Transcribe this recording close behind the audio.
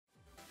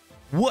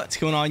What's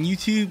going on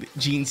YouTube?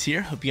 Jeans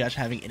here. Hope you guys are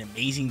having an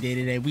amazing day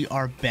today. We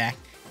are back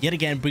yet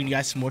again bringing you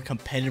guys some more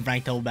competitive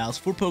ranked double battles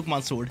for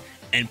Pokemon Sword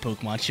and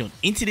Pokemon Shield.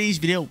 In today's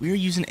video, we are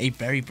using a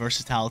very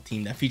versatile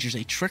team that features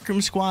a Trick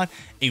Room squad,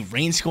 a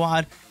Rain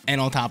squad,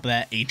 and on top of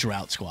that, a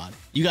Drought squad.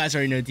 You guys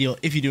already know the deal.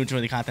 If you do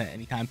enjoy the content at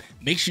any time,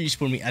 make sure you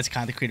support me as a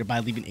content creator by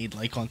leaving a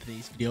like on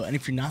today's video. And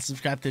if you're not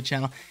subscribed to the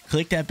channel,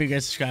 click that big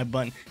red subscribe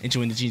button and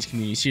join the Jeans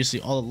community. Seriously,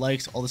 all the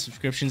likes, all the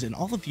subscriptions, and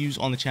all the views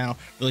on the channel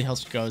really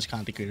helps me grow as a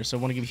content creator. So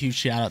I want to give a huge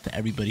shout out to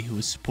everybody who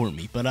is supporting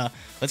me. But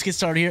let's get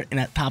started here in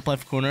that top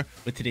left corner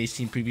with today's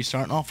team preview.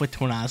 Starting off with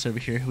Tornadus over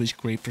here, who is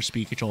great for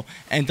speed control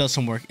and does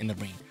some work in the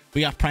rain.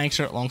 We got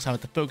Prankster alongside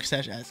with the Focus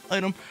Sash as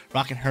item,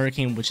 rocking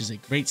Hurricane, which is a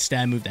great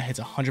stab move that hits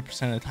 100%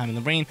 of the time in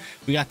the rain.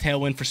 We got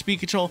Tailwind for speed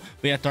control.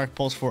 We got Dark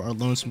Pulse for our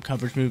Lonesome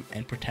coverage move,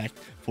 and Protect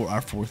for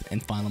our fourth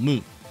and final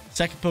move.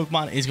 Second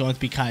Pokemon is going to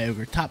be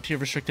Kyogre, top tier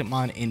restricted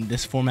mon in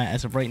this format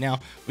as of right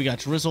now. We got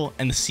Drizzle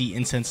and the Sea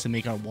Incense to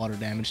make our water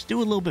damage do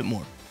a little bit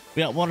more.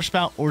 We got Water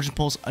Spout, Origin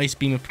Pulse, Ice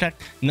Beam, and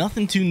Protect.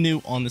 Nothing too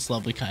new on this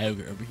lovely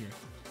Kyogre over here.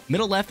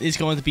 Middle left is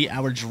going to be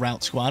our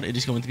Drought squad. It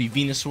is going to be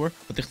Venusaur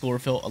with the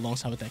Chlorophyll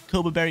alongside with that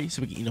Koba Berry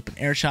so we can eat up an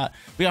Air Shot.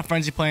 We got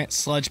Frenzy Plant,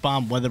 Sludge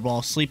Bomb, Weather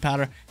Ball, Sleep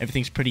Powder.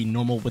 Everything's pretty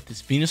normal with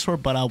this Venusaur,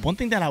 but one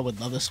thing that I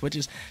would love to switch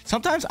is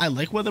sometimes I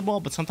like Weather Ball,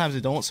 but sometimes I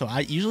don't. So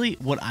usually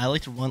what I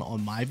like to run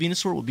on my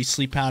Venusaur would be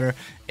Sleep Powder,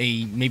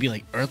 maybe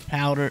like Earth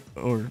Powder,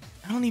 or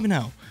I don't even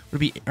know.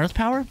 Would it be Earth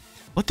Power?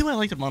 What do I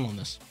like to run on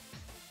this?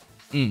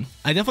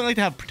 I definitely like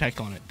to have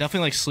Protect on it.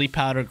 Definitely like Sleep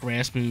Powder,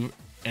 Grass Move,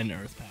 and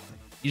Earth Power.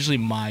 Usually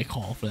my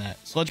call for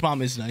that. Sludge Bomb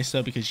is nice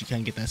though because you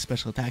can get that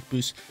special attack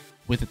boost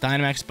with the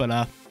Dynamax,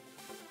 but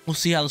we'll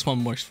see how this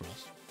one works for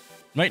us.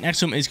 Right next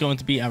to him is going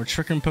to be our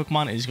Trick Room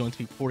Pokemon. It is going to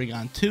be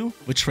Porygon 2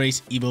 with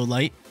Trace, Evo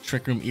Light,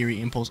 Trick Room, Eerie,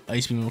 Impulse,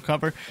 Ice Beam, and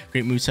Recover.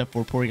 Great moveset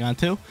for Porygon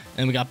 2.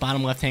 And we got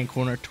bottom left-hand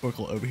corner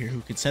Torkoal over here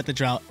who can set the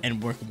drought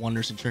and work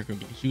wonders in Trick Room.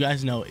 Because you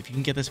guys know if you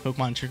can get this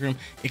Pokemon in Trick Room,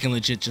 it can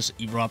legit just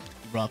erupt,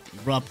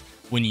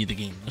 win you the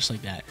game, just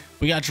like that.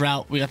 We got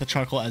Drought, we got the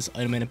Charcoal as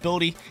item and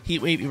ability,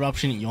 Heat Wave,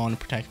 Eruption, Yawn, and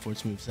Protect for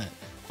its moveset.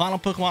 Final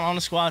Pokemon on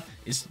the squad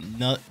is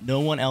no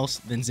one else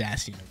than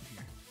Zacian over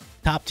here.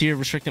 Top tier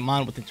restricted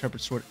mon with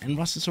Interpret Sword and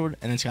Rusted Sword,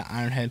 and then it's got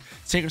Iron Head,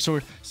 Sacred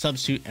Sword,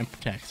 Substitute, and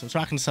Protect. So it's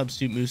rocking the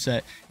Substitute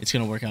moveset. It's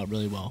going to work out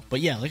really well. But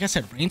yeah, like I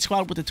said, Rain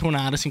squad with the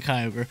Tornadus and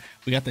Kyogre.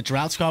 We got the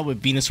Drought squad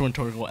with Venusaur and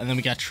Torkoal, and then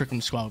we got Trick Room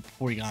squad with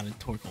Porygon and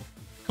Torkoal.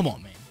 Come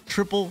on, man.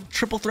 Triple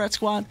threat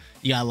squad,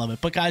 you gotta love it.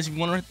 But guys, if you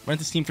want to rent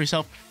this team for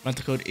yourself,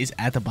 rental code is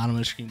at the bottom of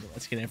the screen. But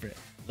let's get after it.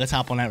 Let's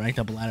hop on that ranked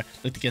double ladder.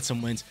 Look to get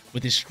some wins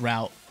with this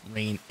Drought,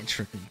 Rain, and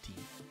Trick Room team.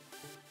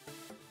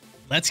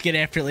 Let's get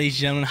after it, ladies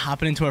and gentlemen.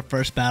 Hopping into our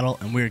first battle,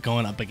 and we're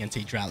going up against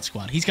a Drought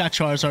squad. He's got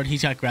Charizard,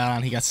 he's got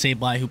Groudon, he got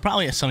Sableye, who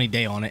probably has Sunny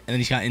Day on it, and then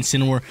he's got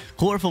Incineroar,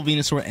 Chlorophyll,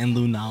 Venusaur, and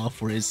Lunala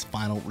for his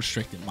final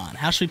restricted mon.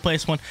 How should we play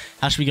this one?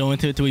 How should we go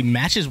into it? Do we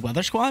match his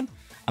Weather squad?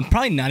 I'm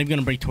probably not even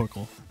gonna break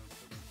Torkoal.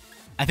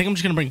 I think I'm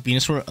just going to bring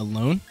Venusaur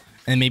alone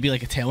and maybe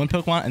like a Tailwind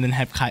Pokemon and then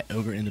have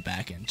Kyogre in the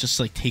back end. Just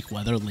to, like take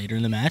Weather later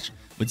in the match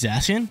with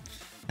Zacian.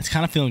 That's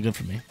kind of feeling good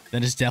for me.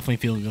 That is definitely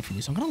feeling good for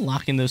me. So I'm going to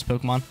lock in those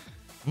Pokemon.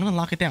 I'm going to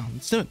lock it down.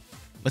 Let's do it.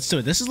 Let's do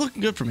it. This is looking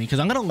good for me because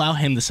I'm going to allow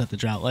him to set the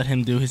drought. Let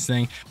him do his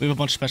thing. We have a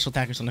bunch of special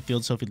attackers on the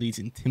field. So if he leads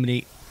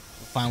Intimidate,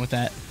 we're fine with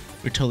that.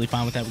 We're totally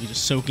fine with that. We can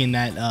just soak in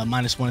that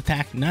 -1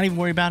 attack. Not even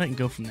worry about it and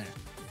go from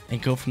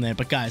there.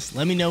 But guys,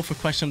 let me know for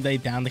question of the day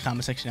down in the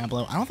comment section down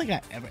below. I don't think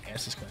I ever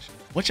asked this question.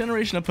 What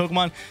generation of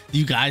Pokemon do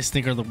you guys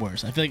think are the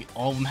worst? I feel like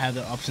all of them have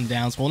their ups and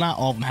downs. Well, not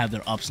all of them have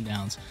their ups and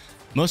downs.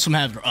 Most of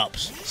them have their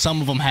ups. Some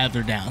of them have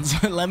their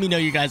downs. Let me know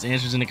your guys'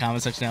 answers in the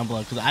comment section down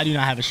below because I do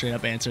not have a straight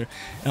up answer.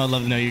 And I'd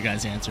love to know your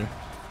guys' answer.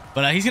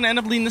 But he's going to end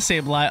up leading the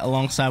Sableye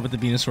alongside with the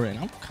Venusaur. And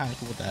I'm kind of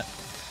cool with that.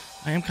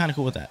 I am kind of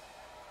cool with that.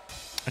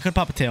 I could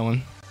pop a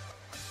Tailwind.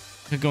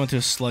 I could go into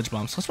a Sludge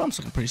Bomb. Sludge Bomb's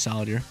looking pretty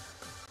solid here.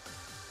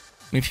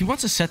 I mean, if he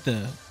wants to set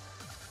the...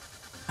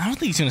 I don't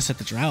think he's going to set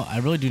the drought. I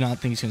really do not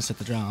think he's going to set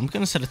the drought. I'm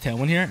going to set a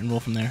Tailwind here and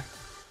roll from there.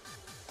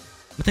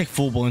 I'm going to take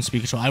full blown speed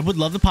control. I would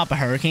love to pop a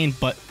Hurricane,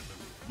 but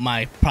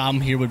my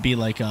problem here would be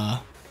like...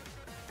 My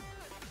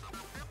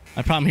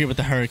problem here with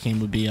the Hurricane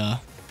would be...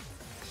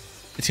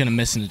 It's going to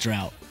miss in the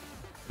drought.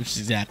 Which is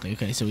exactly...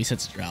 Okay, so he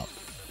sets a drought.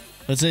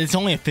 But it's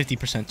only a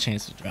 50%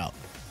 chance of drought.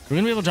 We're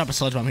going to be able to drop a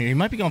Sludge Bomb here. He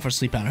might be going for a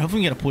Sleep Powder.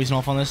 Hopefully we can get a Poison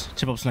off on this.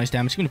 Chip up some nice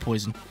damage. He's going to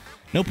Poison.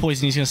 No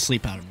poison, he's gonna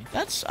Sleep Powder me.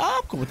 That's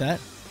I'm cool with that.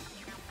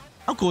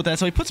 I'm cool with that.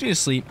 So he puts me to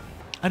sleep.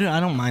 I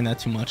don't mind that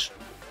too much.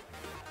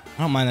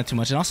 I don't mind that too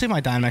much. And I'll save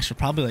my Dynamax for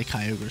probably like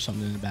Kyogre or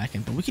something in the back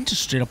end. But we can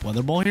just straight up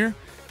Weather Ball here.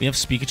 We have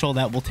speed control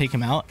that will take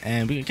him out.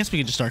 And I guess we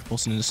can just Dark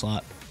Pulse into the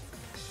slot.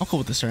 I'm cool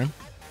with this turn.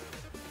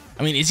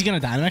 I mean, is he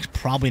gonna Dynamax?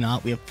 Probably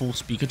not. We have full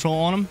speed control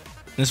on him.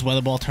 And this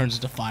Weather Ball turns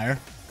into fire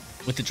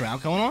with the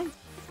drought going on.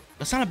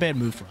 That's not a bad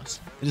move for us.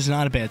 It is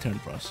not a bad turn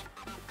for us.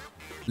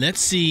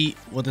 Let's see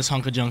what this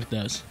hunk of junk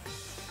does.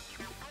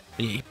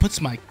 But yeah, he puts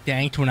my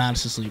dang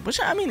Tornadus to sleep, which,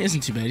 I mean,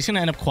 isn't too bad. He's going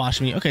to end up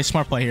quashing me. Okay,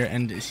 smart play here.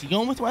 And is he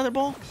going with Weather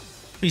Ball?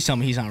 Please tell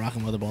me he's not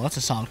rocking Weather Ball. That's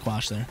a solid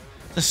quash there.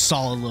 That's a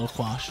solid little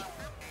quash.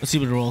 Let's see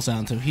what it rolls out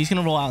into. He's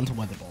going to roll out into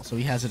Weather Ball, so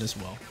he has it as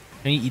well.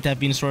 Can you eat that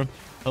Venusaur?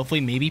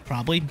 Hopefully, maybe,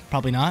 probably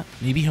not.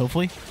 Maybe,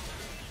 hopefully.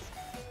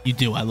 You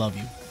do. I love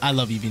you. I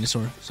love you,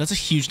 Venusaur. So that's a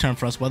huge turn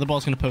for us. Weather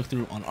Ball's going to poke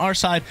through on our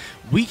side.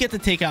 We get to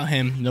take out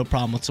him. No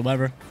problem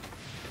whatsoever.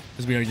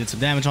 Because we already did some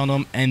damage on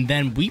him. And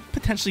then we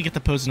potentially get to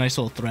pose a nice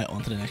little threat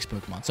onto the next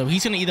Pokemon. So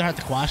he's going to either have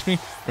to quash me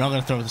or I'm going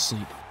to throw it to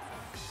sleep.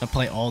 I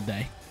play all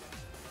day.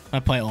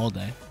 I play all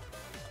day.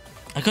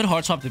 I could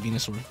hard swap the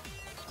Venusaur.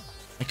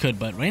 I could,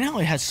 but right now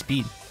it has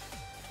speed.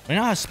 Right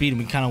now it has speed,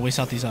 and we kind of waste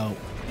out these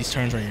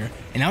turns right here.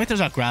 And now he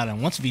throws out Groudon.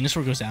 Once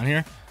Venusaur goes down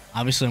here,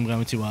 obviously I'm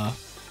going to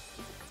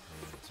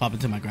swap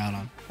into my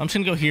Groudon. I'm just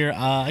going to go here.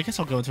 I guess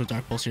I'll go into a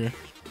Dark Pulse here.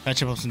 Try to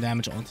chip up some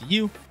damage onto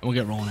you, and we'll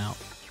get rolling out.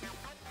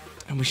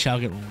 And we shall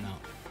get rolling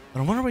out.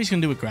 But I wonder what he's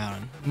going to do with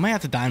Groudon. He might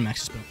have to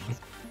Dynamax this Pokemon.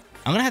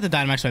 I'm going to have to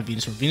Dynamax my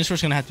Venusaur.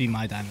 Venusaur's going to have to be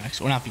my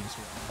Dynamax. Or not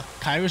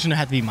Venusaur. Kyro's going to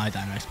have to be my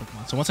Dynamax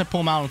Pokemon. So once I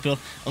pull him out on the field,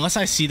 unless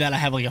I see that I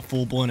have like a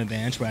full-blown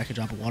advantage where I could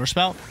drop a Water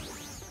Spout,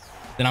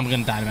 then I'm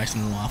going to Dynamax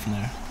him and roll off from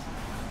there.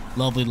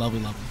 Lovely, lovely,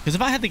 lovely. Because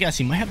if I had to guess,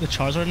 he might have the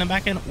Charizard in the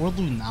back end or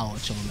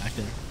Lunala chilling back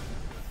there.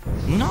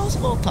 Lunala's a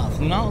little tough.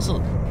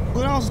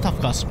 Lunala's a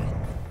tough customer.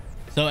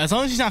 So as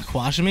long as he's not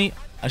quashing me,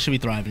 I should be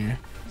thriving here.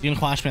 He's going to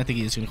quash me. I think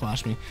he is going to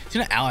quash me. He's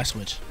going to Ally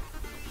Switch.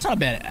 That's not a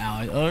bad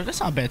ally. Or that's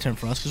not a bad turn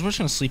for us because we're just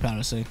going to Sleep Powder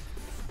this thing.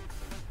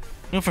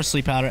 Go for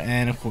Sleep Powder,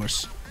 and of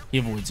course, he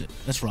avoids it.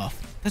 That's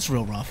rough. That's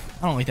real rough.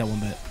 I don't like that one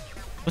bit.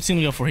 What's he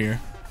going to go for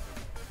here?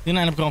 He's going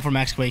to end up going for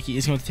Max Quake. He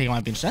is going to take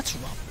my bench. That's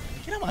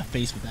rough. Get out of my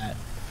face with that.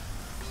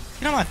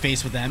 Get out of my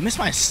face with that. Miss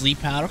my Sleep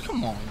Powder.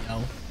 Come on,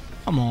 yo.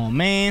 Come on,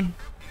 man.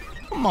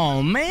 Come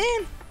on,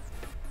 man.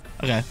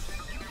 Okay.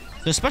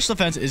 The special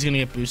defense is going to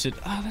get boosted.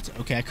 Oh, that's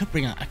okay. I could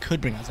bring out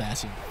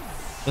Zacian.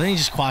 But then he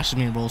just quashes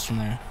me and rolls from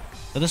there.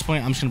 At this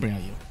point, I'm just going to bring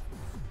out you.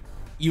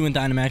 You and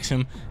Dynamax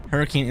him.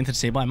 Hurricane into the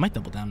Sableye. I might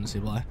double down on the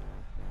Sableye.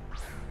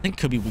 I think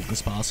it could be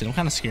weakness policy. I'm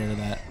kind of scared of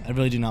that. I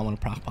really do not want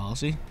a proc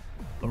policy.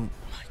 But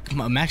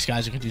come on, Max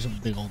Geyser can do some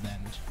big old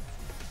damage.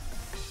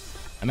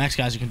 A Max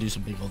Geyser can do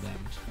some big old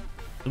damage.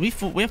 So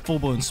we have full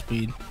blown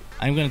speed.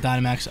 I'm going to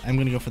Dynamax. I'm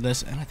going to go for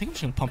this. And I think I'm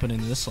just going to pump it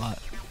into this slot.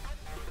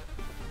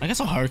 I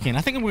guess I'll Hurricane.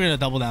 I think we're going to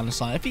double down the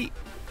slot. If he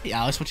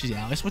Ally switches, he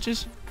Ally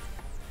switches.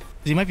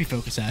 Because he might be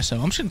Focus Sash. So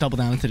I'm just going to double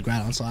down into the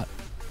Groudon slot.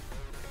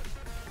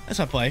 That's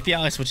my play. If he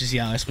Ally switches, he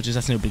Ally switches.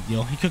 That's no big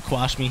deal. He could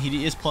quash me.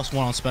 He is +1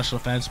 on special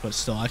defense, but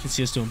still, I can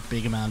see us doing a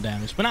big amount of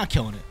damage. We're not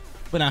killing it.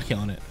 We're not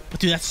killing it. But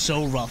dude, that's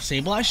so rough.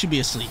 Sableye should be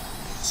asleep.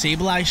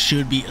 Sableye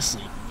should be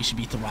asleep. We should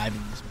be thriving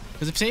in this one.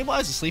 Because if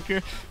Sableye is asleep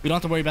here, we don't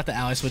have to worry about the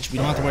Ally switch. We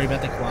don't have to worry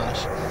about the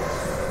quash.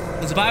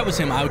 Because if I was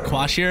him, I would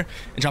quash here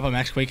and drop a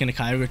Max Quake into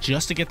Kyogre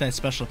just to get that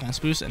special defense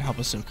boost and help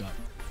us soak up.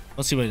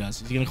 Let's see what he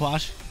does. Is he going to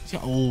quash?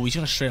 He's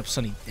gonna straight up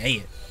Sunny Day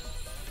it.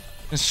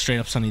 Just straight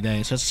up Sunny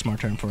Day. So that's a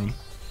smart turn for him.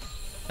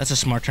 That's a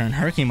smart turn.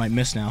 Hurricane might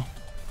miss now.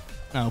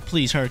 No,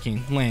 please,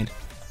 Hurricane, land.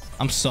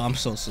 I'm so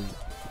asleep.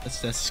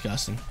 That's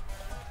disgusting.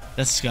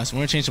 That's disgusting.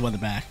 We're gonna change the weather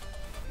back.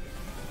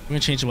 We're gonna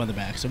change the weather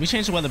back. So we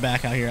change the weather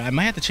back out here. I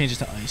might have to change it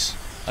to ice.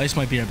 Ice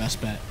might be our best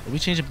bet. But we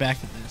change it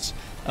back to this.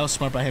 That was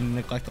smart by him to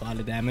neglect a lot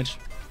of damage.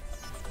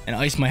 And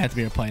ice might have to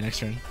be our play next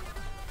turn.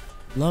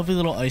 Lovely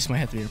little ice might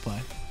have to be our play.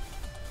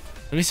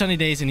 So we Sunny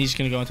Days and he's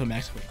gonna go into a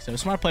Max Quake. So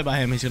smart play by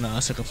him. He's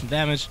gonna suck up some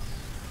damage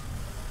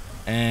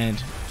and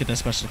get that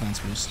special defense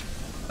boost.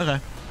 Okay.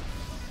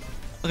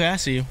 Okay, I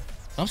see you.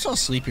 I'm still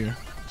asleep here,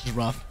 which is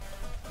rough.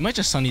 We might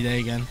just Sunny Day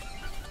again.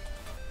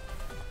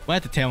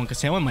 Might have to Tailwind,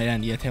 because Tailwind might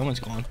end. Yeah,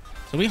 Tailwind's gone.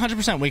 So we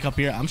 100% wake up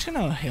here. I'm just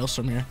going to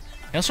Hailstorm here.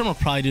 Hailstorm will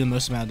probably do the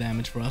most amount of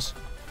damage for us.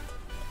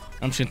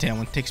 I'm just going to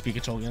Tailwind. Take Speed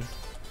Control again.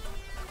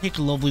 Take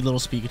a lovely little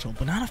Speed Control,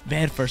 but not a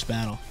bad first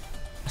battle.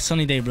 A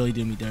Sunny Day really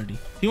did me dirty.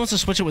 If he wants to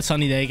switch it with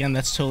Sunny Day again,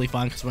 that's totally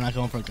fine, because we're not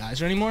going for a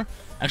Geyser anymore.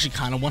 I actually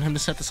kind of want him to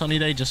set the Sunny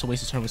Day just to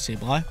waste his turn with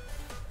Sableye.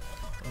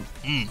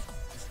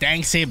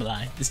 Dang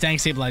Sableye. This dang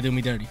Sableye doing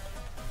me dirty.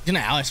 He's gonna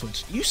Ally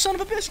Switch. You son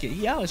of a biscuit.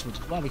 He Ally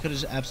Switches. Wow, we could have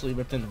just absolutely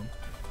ripped into him.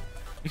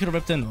 We could have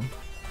ripped into him.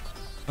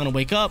 I'm gonna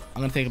wake up.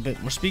 I'm gonna take a bit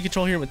more Speed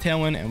Control here with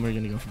Tailwind, and we're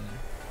gonna go from there.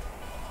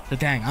 But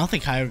dang, I don't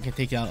think Kyogre can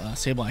take out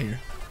Sableye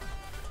here.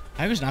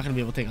 Kyogre's not gonna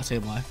be able to take out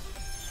Sableye.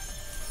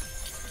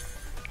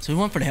 So we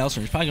went for the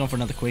Hailstorm. He's probably going for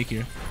another Quake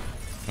here.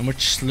 And we're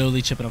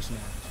slowly chipping up some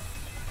damage.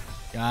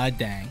 God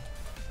dang.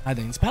 God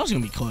dang. This battle's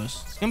gonna be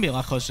close. It's gonna be a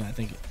lot closer than I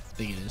think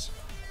it is.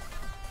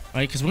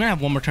 Right, because we're gonna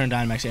have one more turn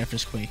Dynamax after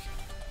this Quake.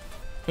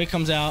 Quake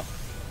comes out,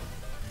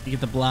 we get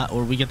the blot,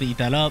 or we get to eat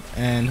that up,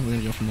 and we're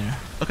gonna go from there.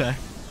 Okay.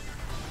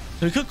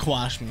 So he could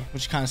quash me,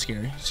 which is kind of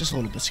scary. It's just a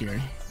little bit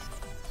scary.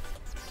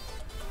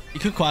 He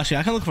could quash me.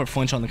 I can look for a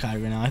flinch on the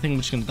Kyogre now. I think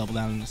I'm just gonna double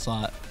down in the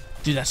slot.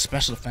 Dude, that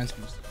special defense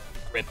boost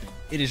is ripping.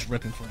 It is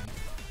ripping for him.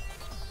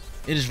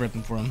 It is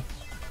ripping for him.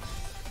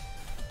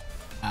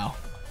 Wow.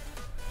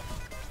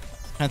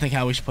 I'm trying to think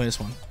how we should play this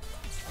one.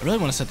 I really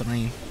want to set the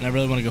rain, and I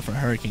really want to go for a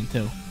Hurricane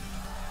too.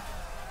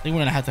 I think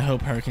we're gonna have to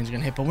hope Hurricane's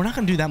gonna hit, but we're not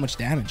gonna do that much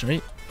damage,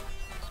 right?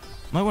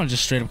 Might want to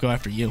just straight up go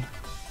after you.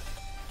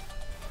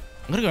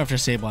 I'm gonna go after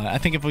Sableye. I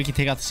think if we can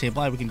take out the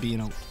Sableye, we can be in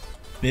a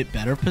bit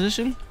better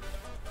position. So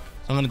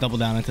I'm gonna double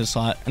down into the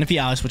slot, and if he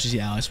Ally switches, he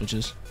Ally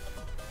switches.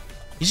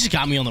 He just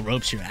got me on the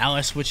ropes here. Ally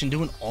switching,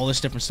 doing all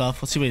this different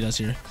stuff. Let's see what he does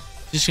here.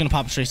 He's just going to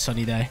pop straight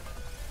Sunny Day.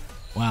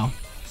 Wow.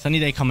 Sunny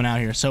Day coming out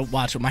here. So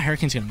watch, my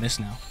Hurricane's going to miss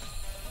now.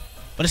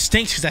 But it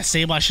stinks because that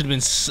Sableye should have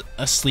been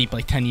asleep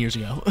like 10 years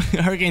ago.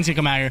 Hurricane's going to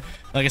come out here.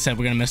 Like I said,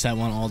 we're going to miss that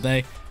one all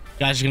day.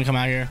 Guys are going to come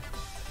out here.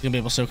 He's going to be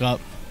able to soak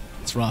up.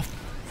 It's rough.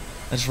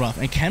 That's rough.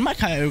 And can my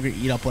Kyogre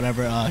eat up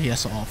whatever he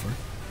has to offer?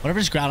 Whatever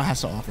his Groudon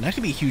has to offer. That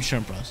could be a huge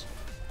turn for us.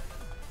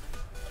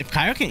 If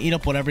Kyogre can eat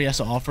up whatever he has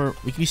to offer,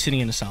 we could be sitting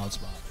in a solid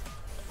spot.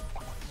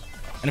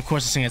 And of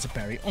course, this thing has a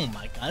berry. Oh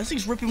my god, this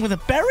thing's ripping with a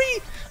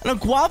berry? And a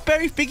guava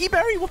berry? Figgy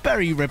berry? What berry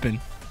are you ripping?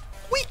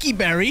 Weaky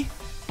berry.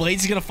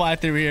 Blades is going to fly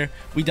through here.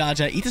 We dodge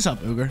that. Eat this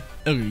up, Ogre.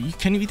 Ogre,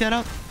 can you eat that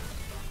up?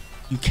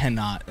 You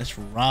cannot. That's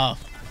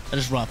rough. That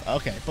is rough.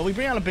 Okay, but we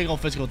bring out a big old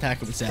physical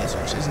attacker with Sass,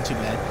 which isn't too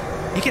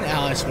bad. He can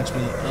ally switch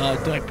me.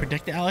 Do I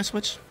predict the ally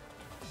switch?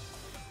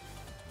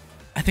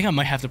 I think I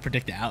might have to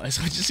predict the ally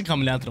switch. Just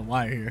coming down to the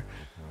wire here.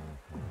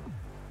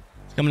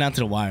 It's coming down to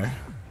the wire.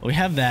 Well, we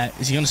have that.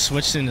 Is he going to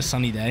switch into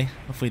Sunny Day?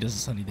 Hopefully he does a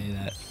Sunny Day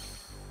that.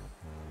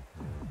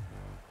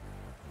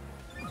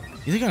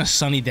 Either going to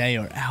Sunny Day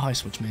or ally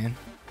switch, man.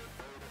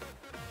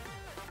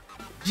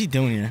 What's he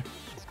doing here?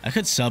 I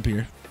could sub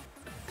here.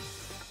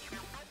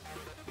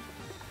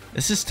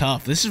 This is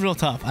tough. This is real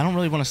tough. I don't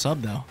really want to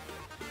sub, though.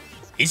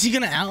 Is he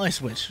going to ally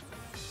switch?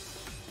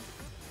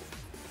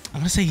 I'm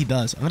going to say he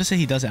does. I'm going to say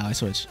he does ally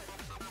switch.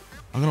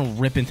 I'm going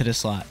to rip into this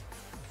slot.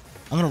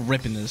 I'm going to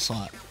rip into this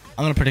slot.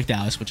 I'm going to predict the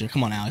ally switch here.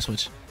 Come on, ally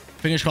switch.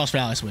 Fingers crossed for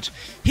ally switch.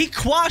 He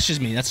quashes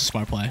me. That's a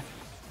smart play.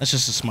 That's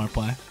just a smart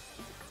play.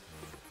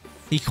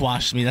 He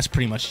quashes me. That's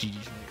pretty much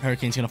GG's.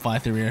 Hurricane's going to fly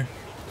through here.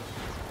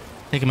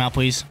 Take him out,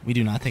 please. We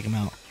do not take him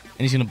out.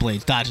 And he's going to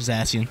Blades. Dodge his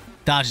Zacian.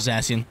 Dodge his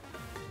Zacian.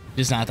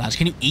 Does not dodge.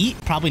 Can you eat?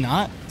 Probably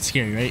not. It's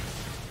scary, right?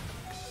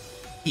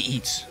 He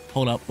eats.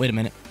 Hold up. Wait a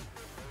minute.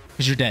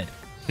 Because you're dead.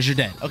 Because you're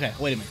dead. Okay.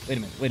 Wait a minute. Wait a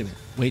minute. Wait a minute.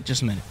 Wait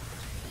just a minute.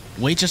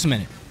 Wait just a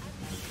minute.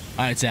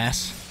 All right,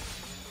 Zas.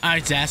 All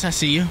right, Zas. I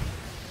see you.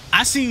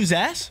 I see you,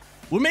 Zas.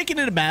 We're making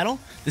it a battle.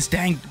 This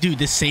dang... Dude,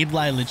 this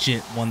Sableye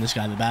legit won this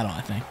guy the battle,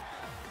 I think.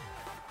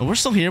 But we're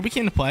still here. We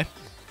came to play.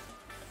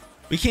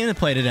 We came to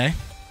play today.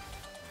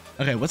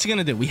 Okay, what's he going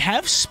to do? We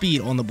have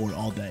speed on the board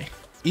all day.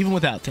 Even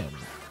without Tailwind.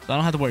 So I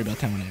don't have to worry about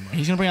Tailwind anymore.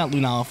 He's going to bring out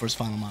Lunala for his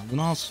final mod.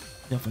 Lunala's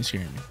definitely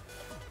scaring me.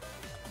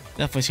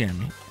 Definitely scaring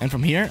me. And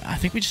from here, I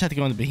think we just have to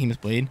go into Behemoth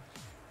Blade.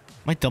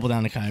 Might double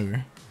down to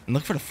Kyogre. And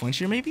look for the flinch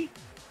here, maybe? Do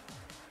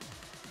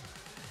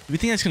we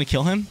think that's going to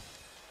kill him?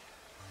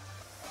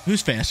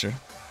 Who's faster?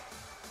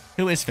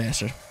 Who is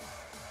faster?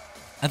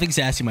 I think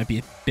Zacian might be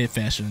a bit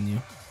faster than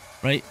you.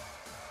 Right?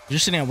 You're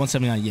just sitting at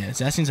 179. Yeah,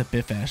 Zacian's a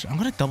bit faster. I'm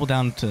going to double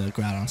down to the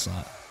Groudon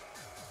slot.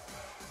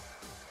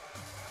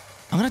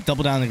 I'm going to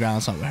double down the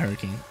Groudon slot with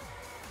Hurricane.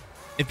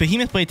 If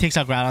Behemoth Blade takes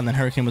out Groudon, then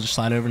Hurricane will just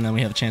slide over, and then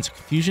we have a chance of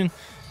confusion.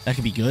 That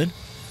could be good.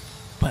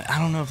 But I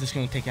don't know if this is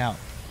going to take out.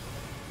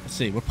 Let's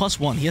see. We're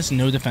 +1. He has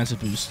no defensive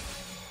boost.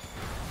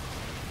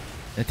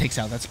 That takes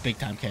out. That's big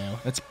time KO.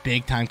 That's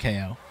big time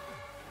KO.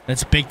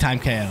 That's big time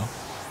KO.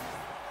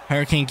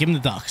 Hurricane, give him the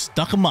ducks.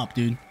 Duck him up,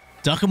 dude.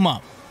 Duck him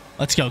up.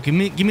 Let's go. Give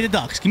me the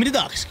ducks. Give me the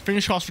ducks.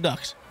 Fingers crossed for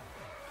ducks.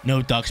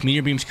 No ducks.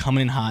 Meteor Beam's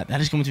coming in hot. That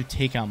is going to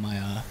take out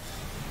my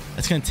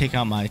that's going to take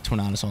out my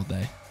Tornadus all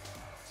day.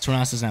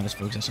 Tornadus doesn't have his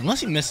focus unless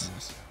he misses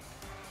this.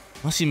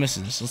 Unless he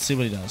misses this. Let's see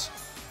what he does.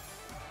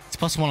 It's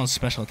 +1 on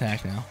special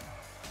attack now.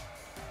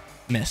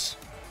 Miss.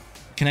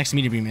 Connects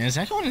Meteor Beam. Is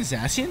that going to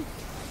Zacian?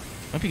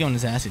 Might be going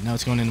to Zacian. No,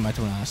 it's going into my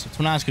Tornadus. So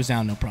Tornadus goes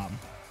down, no problem.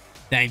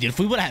 Dang, dude. If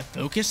we would have had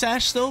Focus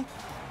Sash still,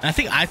 and I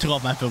think I took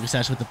off my Focus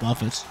Sash with the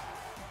buffets.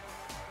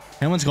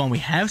 Everyone's going. We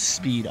have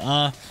speed.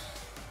 What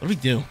do we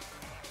do?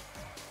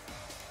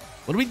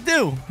 What do we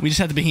do? We just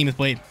have the Behemoth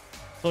Blade.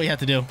 That's all we have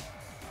to do.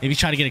 Maybe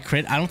try to get a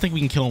crit. I don't think we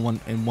can kill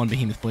in one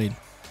Behemoth Blade.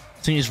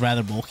 This thing is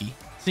rather bulky.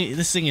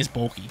 This thing is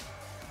bulky.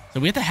 So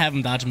we have to have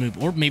him dodge a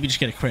move, or maybe just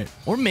get a crit.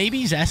 Or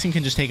maybe Zacian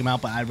can just take him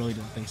out, but I really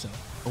don't think so.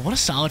 But what a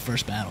solid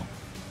first battle.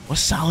 What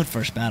a solid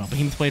first battle.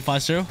 Behemoth Blade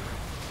flies through.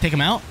 Take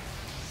him out.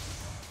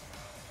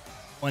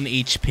 1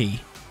 HP.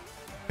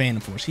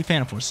 Phantom Force. He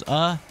Phantom Force.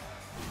 Can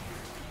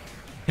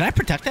I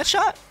protect that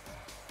shot?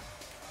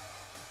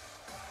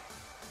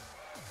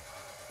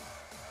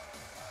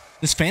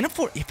 This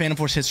Phantom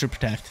Force hits through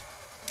protect.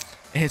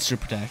 It hits through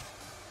protect.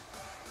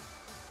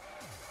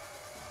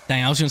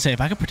 Dang, I was going to say, if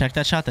I could protect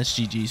that shot, that's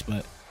GG's,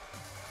 but...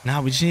 Nah,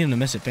 we just need him to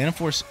miss it. Phantom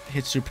Force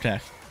hits through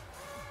protect.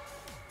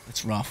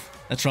 That's rough.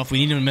 That's rough. We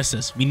need him to miss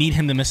this. We need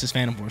him to miss his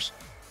Phantom Force.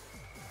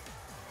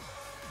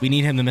 We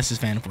need him to miss his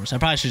Phantom Force. I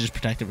probably should just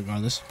protect it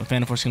regardless, but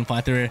Phantom Force is going to fly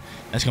through it.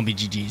 That's going to be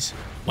GG's.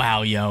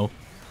 Wow, yo.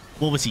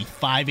 What was he?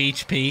 5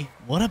 HP?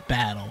 What a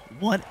battle.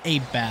 What a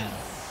battle.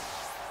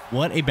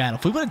 What a battle.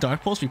 If we would have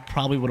Dark Pulse, we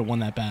probably would have won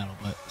that battle,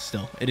 but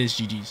still, it is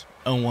GG's.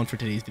 0-1 for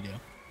today's video.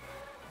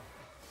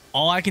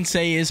 All I can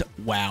say is,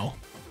 wow.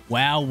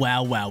 Wow,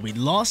 wow, wow. We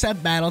lost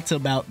that battle to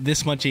about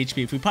this much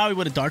HP. If we probably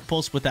would have Dark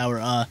Pulse with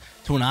our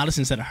Tornadus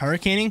instead of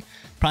Hurricaning,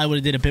 probably would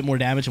have did a bit more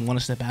damage and won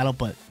us that battle,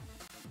 but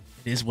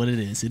It is what it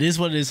is. It is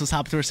what it is. Let's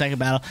hop into our second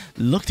battle.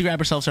 Look to grab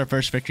ourselves our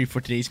first victory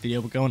for today's video.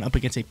 We're going up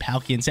against a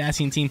Palkia and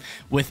Zacian team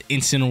with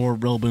Incineroar,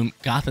 Rillaboom,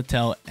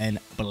 Gothitelle, and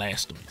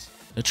Blastoise.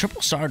 The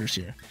triple starters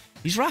here.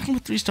 He's rocking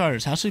with 3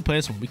 starters. How should we play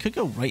this one? We could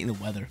go right in the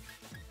weather.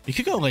 We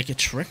could go like a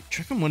Trick.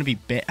 Trick'em wouldn't be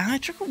bad.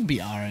 Trick'em would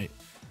be alright.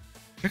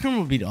 Trick'em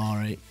would be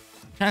alright.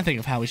 I'm trying to think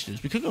of how we should do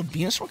this. We could go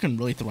Venusaur can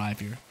really thrive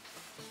here.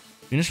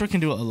 Venusaur can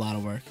do a lot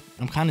of work.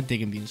 I'm kind of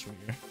digging Venusaur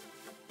here.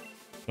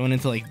 Going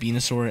into like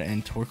Venusaur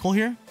and Torkoal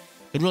here.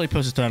 Could really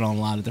pose a threat on a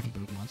lot of different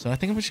Pokemon. So I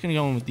think I'm just going to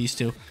go in with these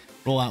two.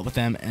 Roll out with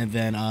them. And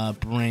then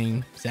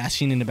bring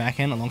Zacian in the back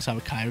end alongside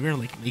with Kyogre.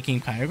 Like late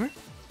game Kyogre.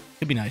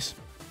 Could be nice.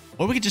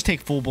 Or we could just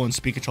take full blown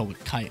speed control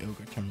with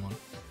Kyogre turn 1.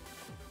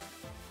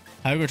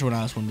 Kyogre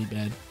Tornadus wouldn't be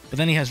bad. But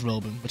then he has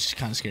Rillaboom, which is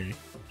kind of scary.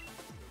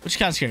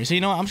 So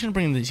you know what? I'm just going to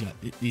bring in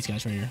these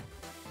guys right here.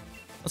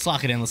 Let's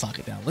lock it in. Let's lock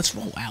it down. Let's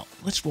roll out.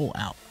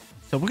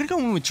 So we're going to go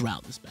in with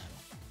Drought this battle.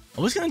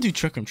 I was going to do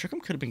Trick Room. Trick Room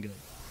could have been good.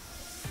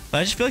 But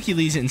I just feel like he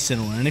leads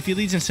Incineroar. And if he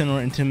leads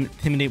Incineroar,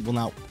 Intimidate will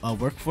not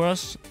work for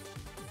us.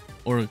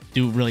 Or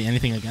do really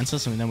anything against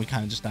us. And then we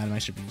kind of just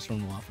Dynamax your Venusaur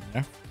and roll off from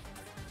there.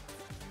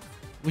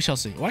 We shall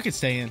see. Or I could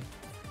stay in.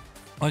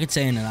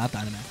 And not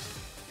Dynamax.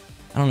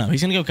 I don't know.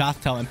 He's going to go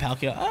Gothitelle and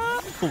Palkia.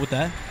 I'm cool with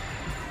that.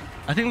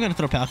 I think I'm going to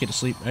throw Palkia to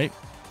sleep, right?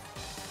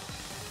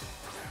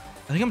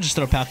 I think I'm just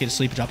throw Palkia to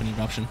sleep and drop an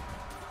Eruption.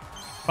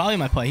 Probably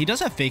my play. He does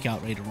have Fake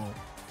Out ready to roll.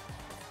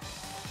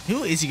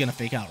 Who is he going to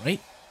Fake Out, right?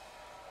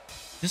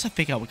 He does have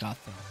Fake Out with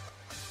Gothitelle.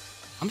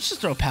 I'm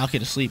just going to throw Palkia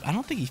to sleep. I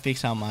don't think he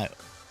fakes out my...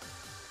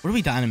 Where do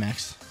we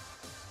Dynamax?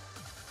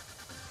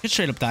 I could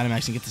straight up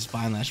Dynamax and get this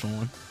Vine Lash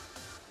rolling.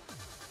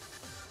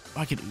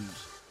 Or I could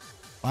Ooze.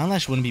 Vine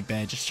Lash wouldn't be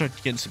bad. Just start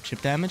getting some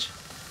chip damage.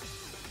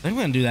 I think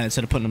we're going to do that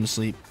instead of putting him to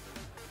sleep.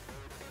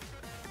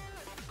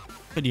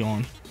 Could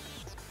Yawn.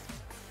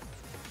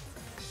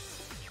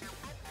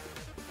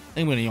 I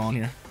think I'm going to Yawn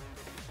here.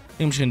 I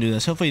think I'm just going to do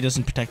this. Hopefully he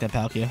doesn't protect that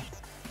Palkia.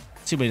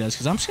 Let's see what he does,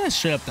 because I'm just going to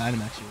straight up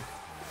Dynamax here.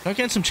 Start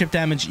getting some chip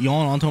damage,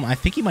 Yawn onto him. I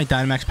think he might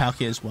Dynamax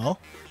Palkia as well.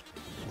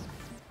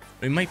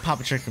 Or he might pop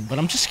a Trick Room, but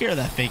I'm just scared of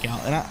that Fake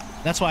Out. And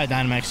that's why I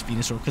Dynamax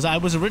Venusaur. Because I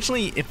was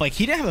originally, if like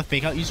he didn't have a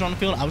Fake Out user on the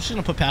field, I was just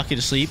going to put Palkia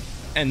to sleep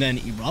and then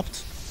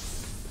Erupt.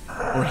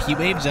 Or Heat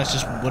Waves, that's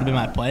just would have been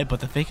my play. But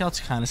the Fake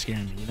Out's kind of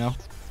scaring me, you know?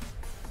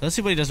 Let's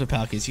see what he does with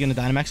Palkia. Is he going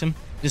to Dynamax him?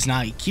 Just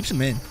not. He keeps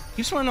him in.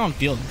 Keeps him running on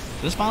field.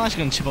 This Vine Lash is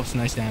going to chip up some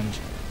nice damage.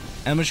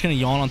 And I'm just going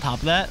to Yawn on top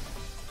of that.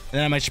 And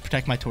then I might just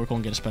protect my Torkoal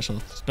and get a special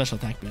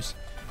attack boost.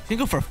 He's going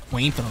to go for a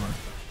Flamethrower.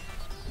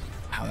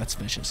 Wow, that's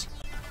vicious.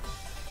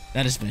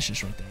 That is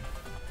vicious right there.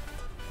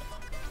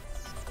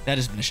 That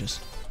is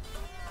vicious.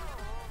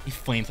 He's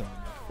Flamethrowing.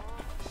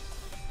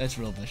 That's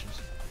real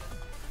vicious.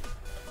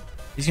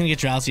 He's going to get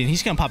Drowsy and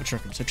he's going to pop a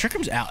Trick Room. So Trick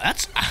Room's out.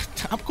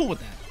 I'm cool with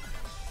that.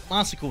 I'm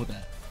honestly cool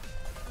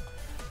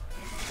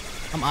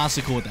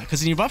with that.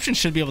 Because an Eruption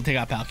should be able to take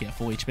out Palkia at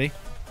full HP.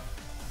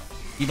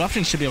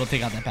 Eruption should be able to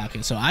take out that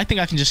Palkia. So I think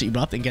I can just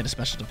Erupt and get a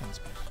special defense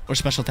boost. Or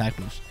special attack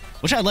boost.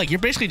 Which I like. You're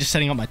basically just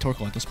setting up my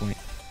Torkoal at this point.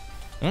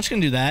 I'm just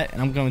going to do that.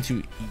 And I'm going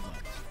to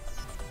Erupt.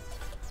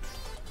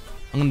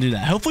 I'm going to do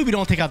that. Hopefully we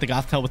don't take out the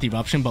Gothitelle with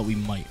Eruption. But we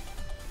might.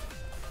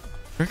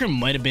 Trigger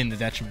might have been the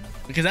detriment.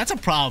 Because that's a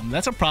problem.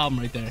 That's a problem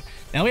right there.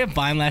 Now we have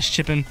Vine Lash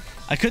chipping.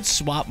 I could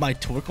swap my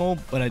Torkoal.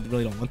 But I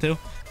really don't want to. I'm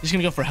just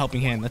going to go for a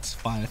Helping Hand. That's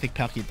fine. I think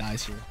Palkia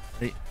dies here.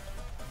 Right?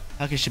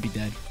 Palkia should be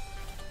dead.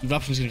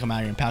 Eruption's gonna come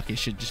out here and Palkia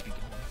should just be gone.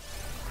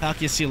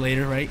 Palkia, see you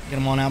later, right? Get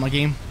him on out of my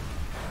game.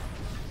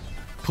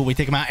 Cool, we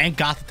take him out and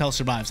Gothitelle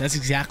survives. That's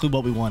exactly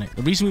what we wanted.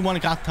 The reason we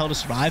wanted Gothitelle to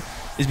survive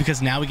is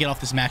because now we get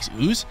off this max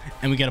Ooze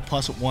and we get a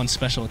 +1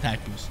 special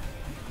attack boost.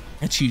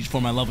 That's huge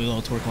for my lovely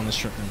little Torkoal on this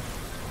Trick Room.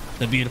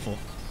 They're beautiful.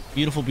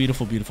 Beautiful,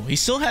 beautiful, beautiful. He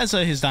still has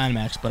his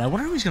Dynamax, but I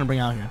wonder who he's gonna bring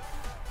out here.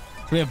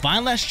 So we have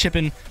Vine Lash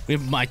chipping. We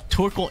have my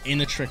Torkoal in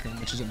the Trick Room,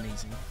 which is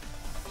amazing.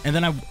 And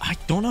then I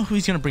don't know who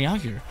he's going to bring out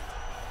here.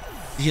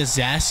 He has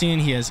Zacian.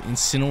 He has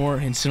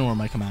Incineroar. Incineroar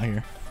might come out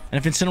here. And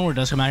if Incineroar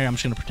does come out here, I'm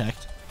just going to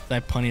protect. I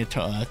have plenty of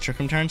Trick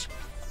Room turns.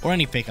 Or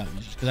any Fake Out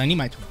users. Because I need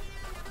my Torkoal.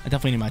 I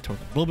definitely need my Torkoal.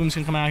 Rillaboom's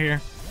going to come out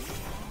here.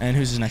 And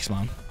who's his next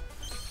one?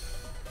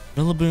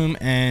 Rillaboom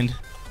and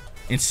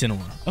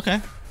Incineroar. Okay.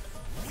 I'm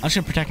just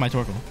going to protect my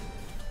Torkoal.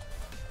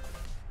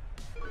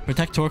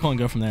 Protect Torkoal and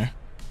go from there.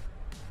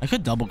 I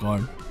could Double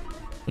Guard.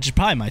 Which is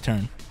probably my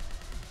turn.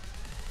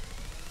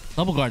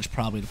 Double Guard's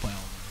probably the play,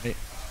 right?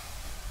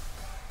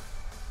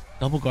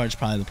 Double Guard's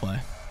probably the play.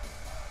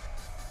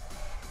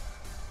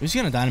 Who's he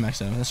gonna Dynamax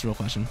though? That's the real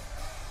question.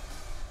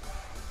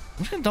 I'm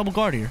just gonna Double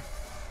Guard here.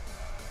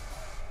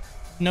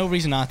 No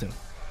reason not to.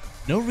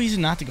 No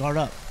reason not to guard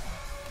up.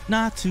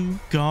 Not to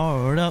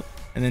guard up.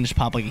 And then just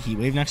pop like a Heat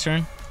Wave next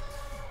turn.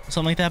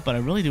 Something like that, but I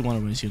really do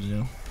wonder what he's gonna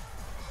do.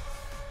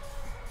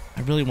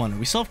 I really wonder.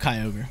 We still have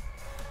Kyogre.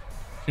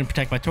 I'm gonna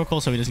protect my Torkoal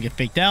so he doesn't get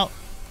faked out.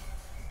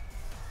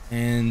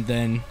 And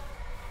then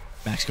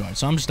max guard.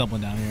 So I'm just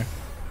doubling down here.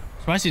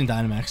 Surprised he didn't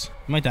Dynamax.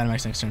 He might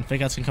Dynamax next turn.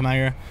 Fake Out's gonna come out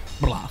here.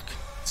 Block.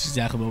 That's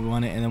exactly what we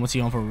wanted. And then what's he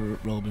going for?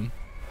 Rillaboom.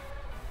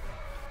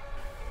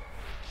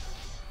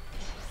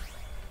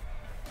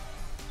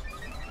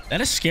 That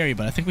is scary,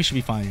 but I think we should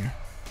be fine here.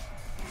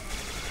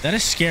 That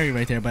is scary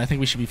right there, but I think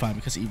we should be fine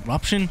because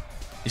Eruption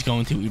is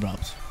going to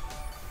erupt.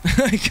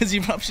 Because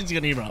Eruption's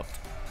going to erupt.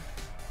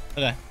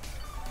 Okay.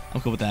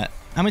 I'm cool with that.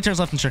 How many turns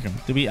left in Trick Room?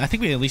 Do we? I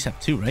think we at least have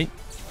 2, right?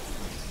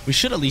 We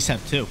should at least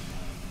have 2.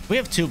 If we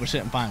have 2, we're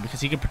sitting fine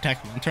because he can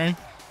protect one turn, and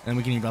then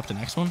we can erupt the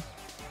next one.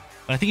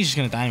 But I think he's just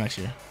going to Dynamax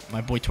here. My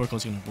boy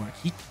Torkoal's going to work.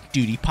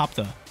 Dude, he popped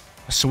a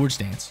Swords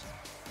Dance.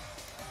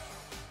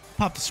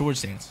 Popped the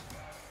Swords Dance.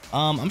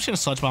 I'm just going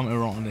to Sludge Bomb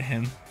over onto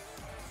him.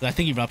 But I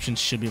think Eruption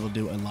should be able to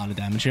do a lot of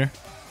damage here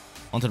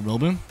onto the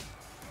Rillaboom.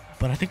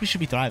 But I think we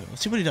should be thriving.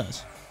 Let's see what he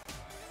does.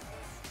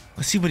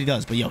 Let's see what he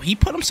does. But yo, he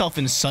put himself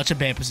in such a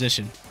bad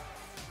position.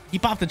 He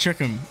popped the Trick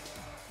Room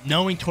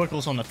knowing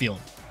Torkoal's on the field.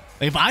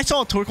 Like, if I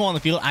saw a Torkoal on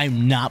the field,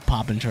 I'm not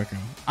popping Trick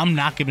Room. I'm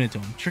not giving it to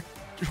him.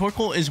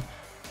 Torkoal is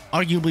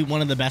arguably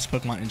one of the best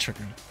Pokemon in Trick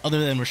Room, other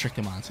than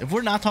Restricted Mons. If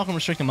we're not talking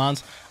Restricted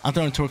Mons, I'm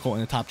throwing Torkoal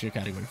in the top tier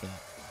category for that.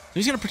 So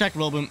he's going to protect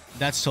Rillaboom.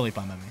 That's totally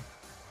fine by me.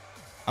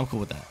 I'm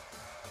cool with that.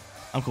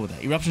 I'm cool with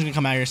that. Eruption's going to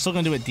come out here. Still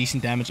going to do a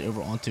decent damage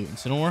over onto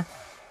Incineroar.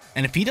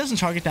 And if he doesn't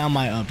target down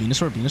my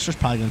Venusaur, Venusaur's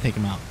probably going to take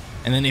him out.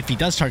 And then if he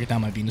does target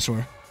down my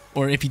Venusaur,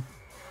 or if he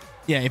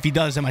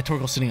does, then my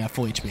Torkoal's sitting at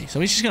full HP. So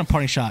he's just going to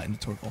parting shot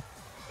into Torkoal.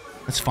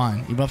 That's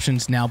fine.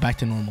 Eruption's now back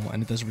to normal,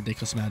 and it does a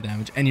ridiculous amount of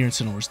damage. And your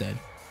Incineroar's dead.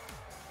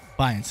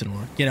 Bye,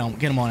 Incineroar. Get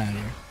him on out of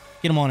here.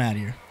 Get him on out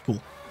of here.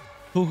 Cool.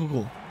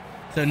 Cool.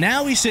 So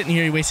now he's sitting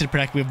here. He wasted a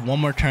protect. We have one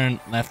more turn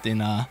left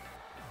in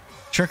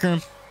Trick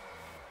Room.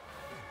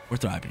 We're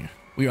thriving here.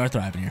 We are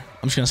thriving here.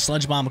 I'm just going to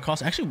Sludge Bomb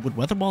across. Actually, would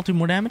Weather Ball do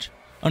more damage?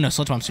 Oh, no.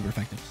 Sludge Bomb's super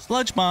effective.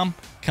 Sludge Bomb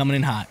coming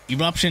in hot.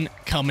 Eruption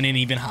coming in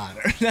even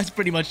hotter. That's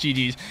pretty much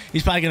GG's.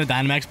 He's probably going to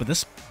Dynamax, but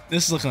this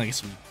is looking like a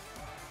sweep.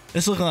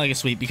 This is looking like a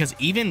sweep because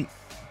even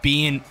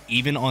being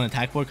even on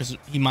attack board, because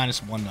he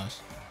 -1 does,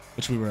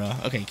 which we were,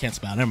 okay, you can't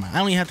spell. Never mind. I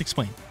don't even have to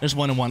explain. There's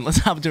 1 and 1. Let's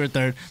hop to our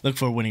third. Look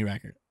for a winning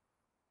record.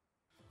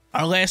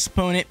 Our last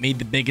opponent made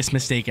the biggest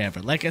mistake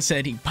ever. Like I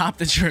said, he popped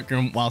the Trick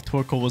Room while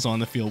Torkoal was on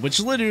the field,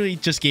 which literally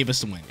just gave us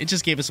the win. It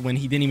just gave us a win.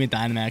 He didn't even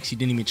Dynamax. He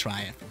didn't even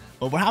try after that.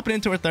 But we're hopping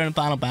into our third and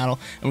final battle,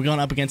 and we're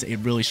going up against a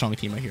really strong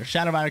team right here.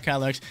 Shadow Rider,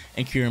 Calyrex,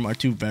 and Kyurem are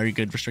 2 very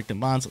good restricted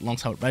Mons,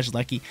 alongside with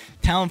Regieleki,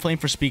 Talonflame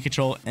for speed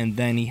control, and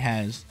then he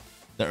has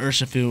the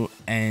Urshifu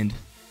and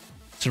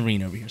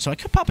Serene over here. So I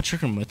could pop a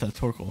Trick Room with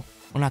Torkoal.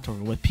 Well, not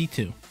Torkoal, with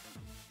P2.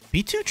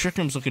 P2 Trick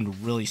Room's looking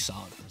really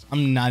solid for us.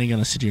 I'm not even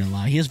going to sit here and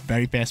lie. He has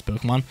very fast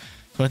Pokemon.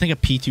 So I think a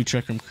P2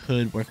 Trick Room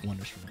could work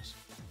wonders for us.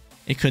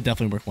 It could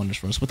definitely work wonders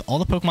for us. With all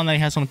the Pokemon that he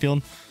has on the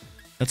field,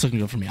 that's looking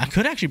good for me. I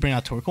could actually bring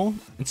out Torkoal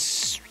and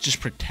just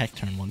protect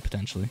turn 1,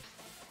 potentially.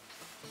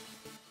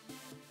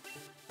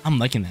 I'm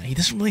liking that. He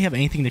doesn't really have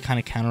anything to kind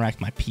of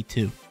counteract my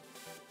P2.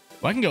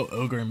 Well, I can go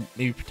Ogre and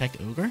maybe protect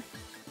Ogre.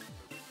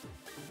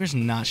 Ogre's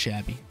not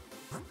shabby.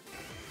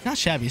 Not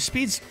shabby. His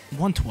speed's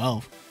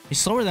 112. He's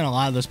slower than a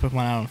lot of those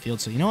Pokemon out on the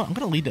field. So, you know what? I'm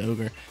going to lead the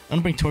Ogre. I'm going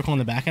to bring Torkoal in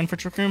the back end for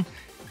Trick Room.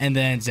 And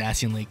then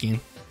Zacian late game.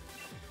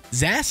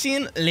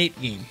 Zacian late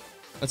game.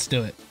 Let's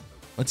do it.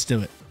 Let's do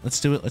it. Let's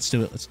do it. Let's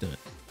do it. Let's do it.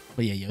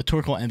 But yeah, yo,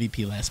 Torkoal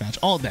MVP last match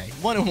all day.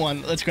 1 and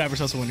 1. Let's grab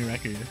ourselves a winning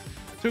record.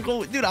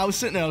 Torkoal, dude, I was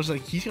sitting there. I was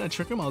like, he's going to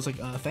Trick Room. I was like,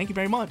 thank you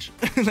very much.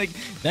 Like,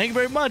 thank you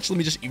very much. Let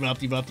me just erupt.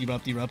 See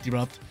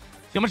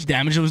how much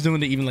damage it was doing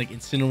to even like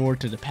Incineroar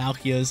to the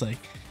Palkias. Like,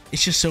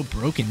 it's just so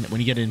broken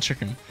when you get it in Trick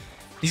Room.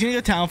 He's going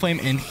to go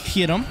Talonflame and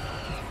hit him.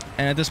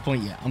 And at this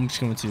point, yeah, I'm just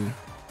going to...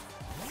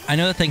 I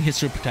know that thing hits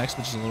through protects,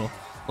 which is a little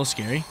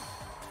scary.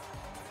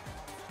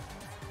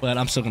 But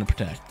I'm still going to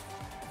protect.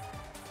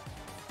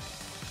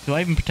 Do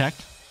I even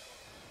protect?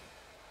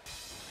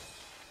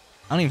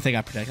 I don't even think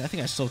I protect. I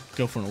think I still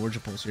go for an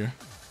Origin Pulse here.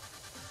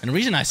 And the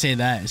reason I say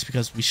that is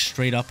because we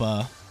straight up...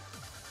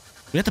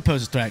 we have to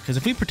pose a threat. Because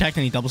if we protect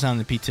and he doubles down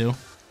in the P2,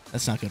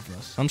 that's not good for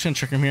us. So I'm just going to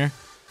trick him here.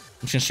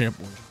 I'm just going to straight up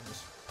Origin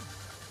Pulse.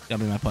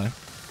 Gotta be my play.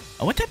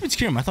 Oh, what type is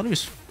Kyurem? I thought he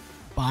was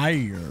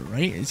fire,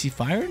 right? Is he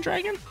fire and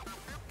dragon?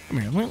 Come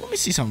here. Let me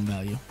see something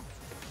about you.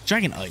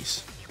 Dragon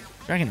Ice.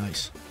 Dragon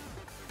Ice.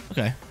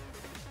 Okay.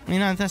 I mean,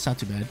 that's not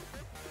too bad.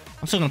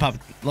 I'm still going to pop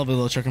a lovely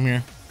little Trick Room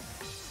here.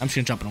 I'm just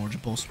going to jump an Origin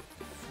Pulse.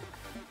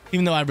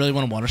 Even though I really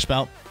want a Water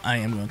Spout, I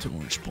am going to an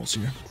Origin Pulse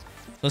here.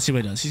 Let's see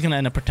what he does. He's going to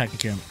end up protecting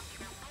Kyurem.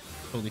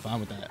 Totally fine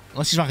with that.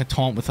 Unless he's rocking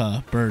Taunt with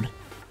Bird.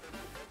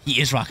 He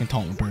is rocking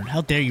Taunt with Bird.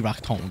 How dare you rock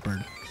Taunt with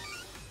Bird?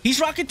 He's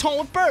rocking Taunt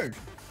with Bird!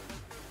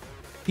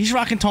 He's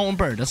rocking Taunt with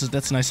Bird. That's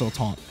a nice little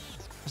taunt.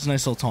 That's a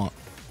nice little taunt.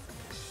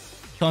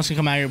 Taunt's gonna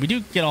come out here. We do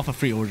get off a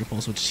free Origin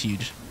Pulse, which is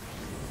huge.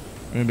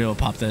 We're gonna be able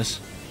to pop this.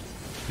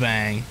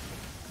 Bang.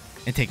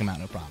 And take him out,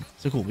 no problem.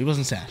 So cool. He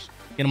wasn't sashed.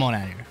 Get him on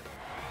out of here.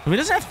 But he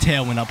doesn't have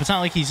Tailwind up. It's not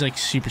like he's like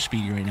super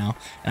speedy right now.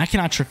 And I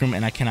cannot Trick him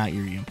and I cannot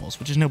Eerie Impulse,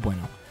 which is no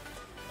bueno.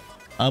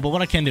 But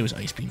what I can do is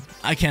Ice Beam.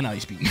 I can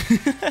Ice Beam.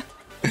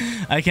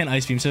 I can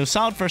Ice Beam. So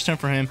solid first turn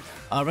for him.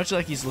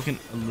 Regieleki's looking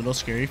a little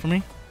scary for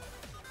me.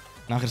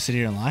 Not gonna sit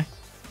here and lie.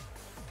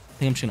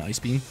 I think I'm just gonna Ice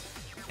Beam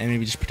and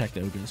maybe just protect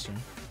the Ogre this turn.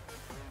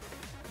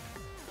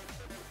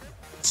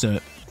 Let's do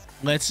it.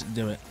 Let's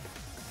do it.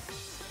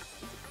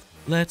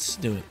 Let's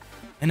do it.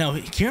 And no,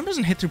 Kieran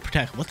doesn't hit through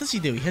protect. What does he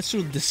do? He hits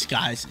through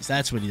disguises.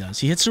 That's what he does.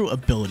 He hits through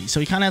ability. So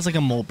he kind of has like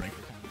a mold breaker.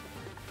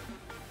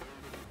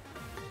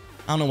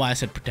 I don't know why I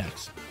said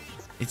protects.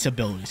 It's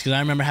abilities. Because I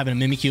remember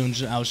having a Mimikyu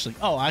and I was just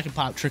like, oh, I can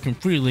pop Trick Him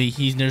freely.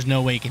 There's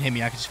no way he can hit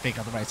me. I can just fake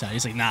out the right side.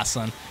 He's like, nah,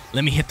 son.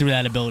 Let me hit through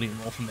that ability and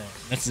roll from there.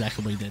 That's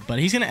exactly what he did. But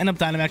he's going to end up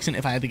Dynamaxing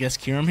if I had to guess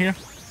Kieran here.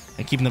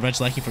 And keeping the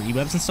Regieleki for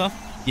E-Webs and stuff.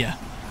 Yeah.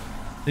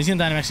 So he's going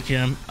to Dynamax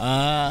Kieran.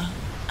 I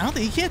don't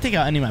think he can't take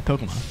out any of my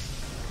Pokemon.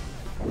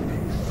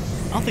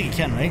 I don't think he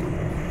can, right?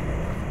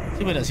 Let's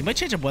see what he does. He might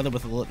change up weather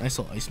with a nice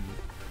little ice move.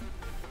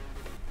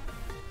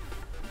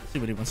 See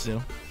what he wants to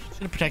do. He's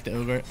gonna protect the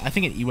Ogre. I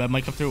think an E-Web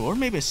might come through, or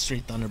maybe a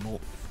straight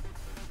Thunderbolt.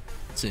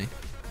 Let's see.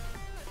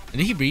 Did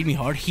he read me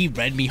hard? He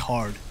read me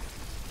hard.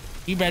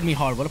 He read me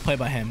hard. What a play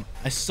by him.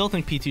 I still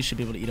think P2 should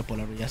be able to eat up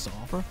whatever he has to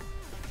offer.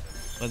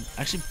 But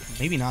actually,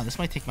 maybe not. This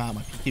might take me out of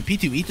my P2.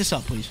 P2, eat this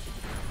up, please.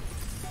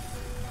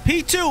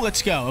 P2,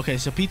 let's go. Okay,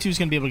 so P2 is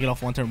going to be able to get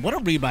off one turn. What a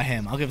read by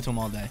him. I'll give it to him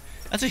all day.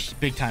 That's a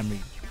big time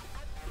read.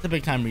 That's a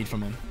big time read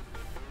from him.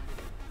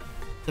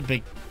 It's a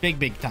big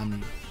time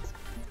read.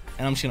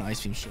 And I'm just going to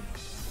Ice Beam straight up.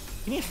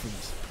 Give me a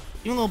freeze.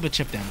 Give me a little bit of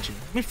chip damage here.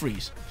 Give me a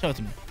freeze. Show it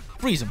to me.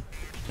 Freeze him.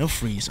 No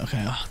freeze.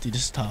 Okay. Oh, dude,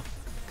 this is tough.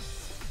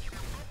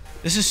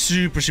 This is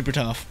super, super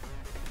tough.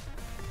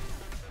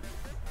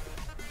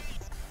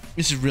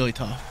 This is really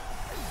tough.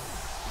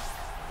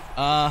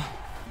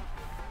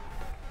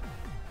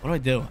 What do I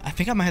do? I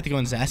think I might have to go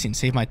in Zacian and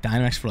save my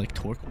Dynamax for like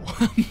Torkoal.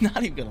 I'm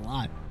not even gonna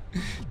lie.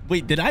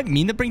 Wait, did I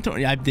mean to bring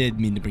Torkoal? Yeah, I did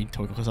mean to bring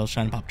Torkoal because I was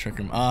trying to pop Trick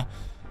Him. The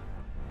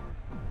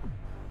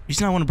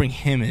reason I want to bring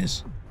him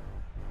is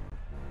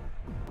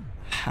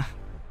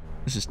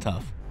this is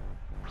tough.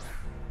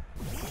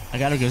 I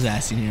gotta go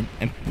Zacian here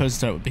and pose a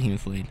threat with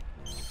Behemoth Blade.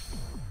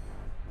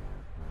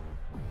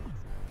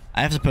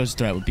 I have to pose a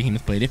threat with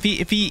Behemoth Blade. If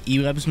he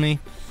E-Webs me,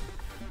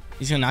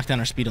 he's gonna knock down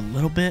our speed a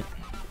little bit.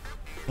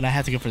 But I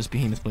have to go for this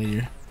Behemoth Blade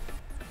here.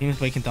 Behemoth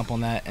Blade can dump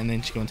on that and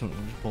then just go into an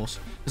Origin Pulse.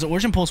 Because the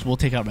Origin Pulse will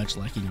take out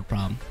Regieleki, no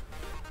problem.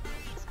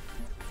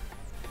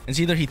 It's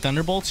either he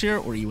Thunderbolts here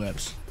or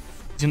E-Webs.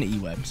 He's going to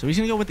E-Web. So he's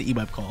going to go with the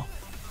E-Web call.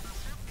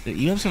 The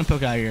E-Web's going to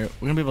poke out here.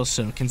 We're going to be able to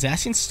soak. Can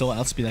Zacian still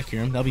outspeed that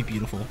Kyurem? That'll be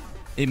beautiful.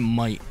 It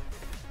might.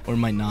 Or it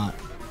might not.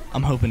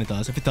 I'm hoping it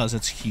does. If it does,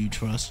 that's huge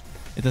for us.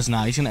 It does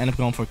not. He's going to end up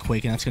going for a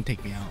Quake and that's going to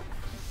take me out.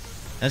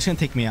 That's going to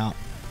take me out.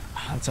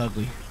 That's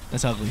ugly.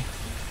 That's ugly.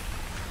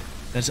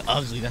 That's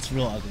ugly. That's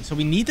real ugly. So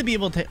we need to be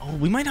able to take... Oh,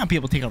 we might not be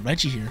able to take out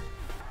Reggie here.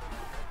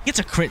 He gets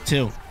a crit,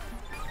 too.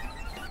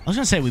 I was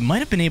going to say, we might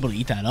have been able to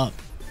eat that up.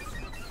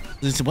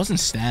 It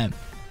wasn't stab.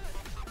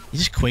 He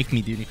just quaked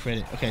me, dude. He crit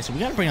it. Okay, so we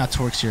got to bring out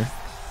Torx here.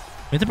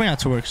 We have to bring out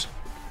Torx.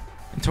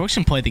 And Torx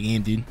can play the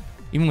game, dude.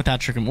 Even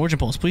without Trick Him. Origin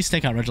Pulse. Please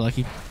take out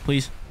Regieleki.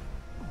 Please.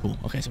 Cool.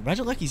 Okay, so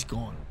Regieleki's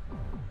gone.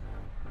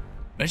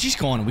 Reggie's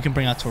gone, and we can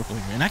bring out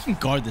Torkoal here. And I can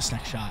guard this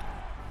next shot.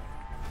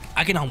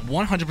 I can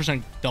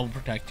 100% double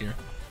protect here.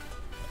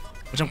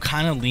 Which I'm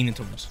kind of leaning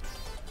towards.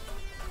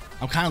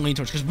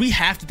 Because we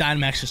have to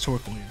Dynamax this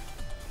Torkoal here.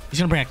 He's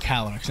going to bring out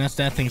Calyrex, and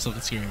that thing's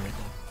looking scary right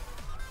there.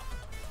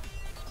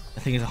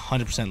 That thing is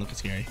 100% looking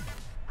scary.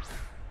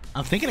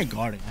 I'm thinking of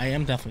guarding. I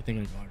am definitely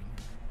thinking of guarding.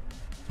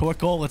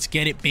 Torkoal, let's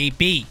get it,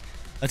 baby.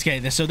 Let's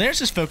get it. So there's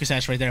this Focus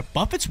Sash right there.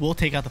 Buffets will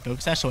take out the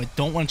Focus Sash, so I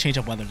don't want to change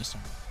up weather this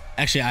time.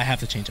 Actually, I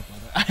have to change up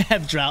weather. I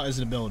have Drought as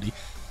an ability.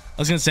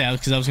 I was going to say,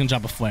 because I was going to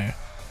drop a Flare.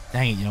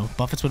 Dang it, yo.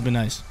 Buffets would have been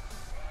nice.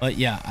 But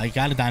yeah, I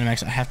got a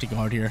Dynamax. I have to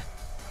guard here.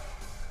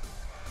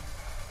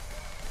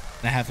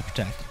 And I have to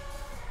protect.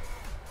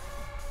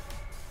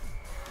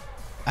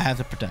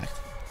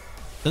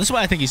 So this is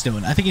what I think he's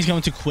doing. I think he's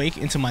going to Quake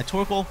into my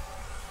Torkoal.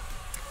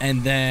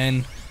 And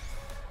then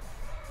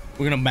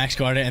we're going to max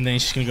guard it. And then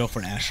he's just going to go for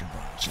an Astral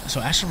Barrage.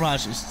 So Astral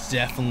Barrage is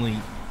definitely...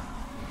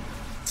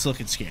 It's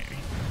looking scary.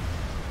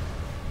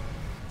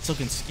 It's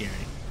looking scary.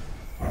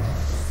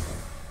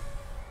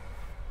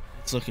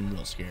 It's looking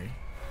real scary.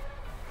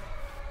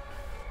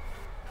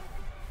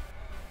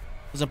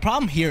 Because the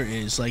problem here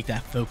is like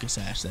that Focus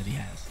Sash that he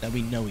has, that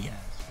we know he has.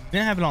 We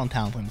didn't have it on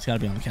Talonflame. It's got to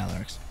be on the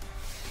Calyrex.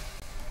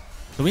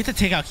 So we have to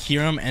take out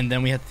Kyurem, and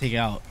then we have to take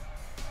out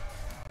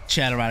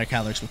Shadow Rider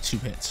Calyrex with 2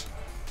 hits.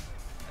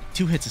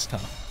 2 hits is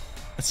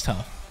tough. That's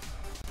tough.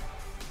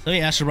 So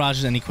he Astral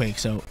Barrages and he Quake.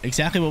 So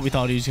exactly what we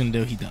thought he was going to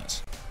do, he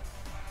does.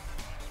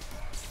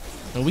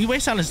 So we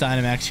waste out his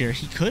Dynamax here.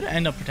 He could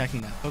end up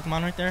protecting that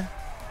Pokemon right there.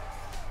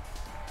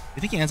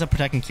 You think he ends up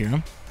protecting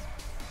Kyurem?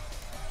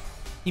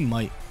 He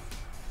might.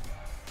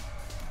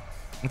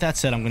 With that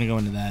said, I'm going to go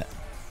into that.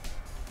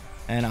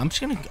 And I'm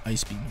just going to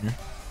Ice Beam here.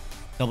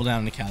 Double down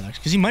on the Calyrex.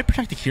 Because he might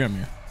protect the Kyurem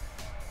here.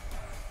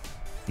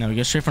 No, we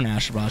go straight for an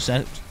Astral Barrage.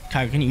 That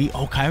Kyogre can eat.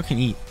 Oh, Kyogre can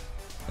eat.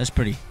 That's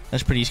pretty.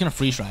 That's pretty. He's going to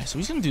Freeze Dry. So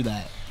he's going to do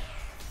that.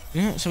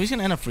 Yeah, so he's going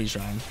to end up Freeze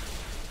Drying.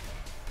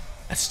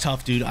 That's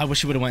tough, dude. I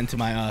wish he would have went into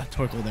my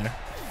Torkoal there.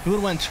 If he would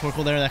have went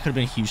Torkoal there, that could have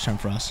been a huge turn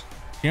for us.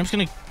 Kyurem's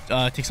going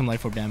to take some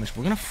Life Orb damage.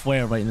 We're going to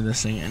Flare right into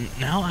this thing. And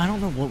now I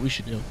don't know what we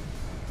should do.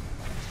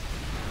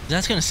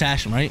 That's going to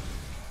Sash him, right?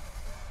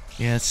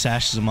 Yeah, it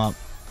sashes him up.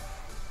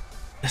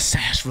 The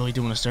Sash really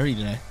doing us dirty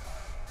today.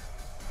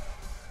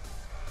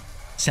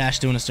 Sash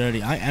doing us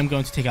dirty. I am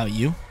going to take out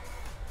you.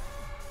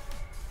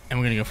 And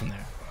we're going to go from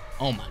there.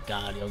 Oh my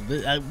god, yo.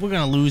 We're going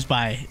to lose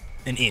by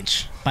an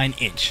inch. By an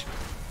inch.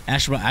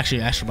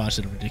 Astrobot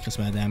did a ridiculous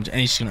amount of damage. And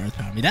he's just going to Earth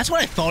Power me. That's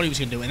what I thought he was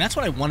going to do. And that's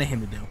what I wanted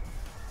him to do.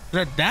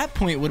 But at that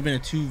point, it would have been a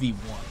 2v1.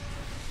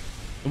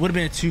 It would have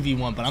been a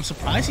 2v1, but I'm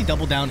surprised he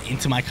doubled down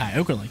into my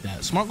Kyogre like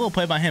that. Smart little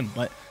play by him,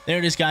 but there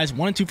it is, guys.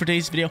 1 and 2 for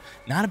today's video.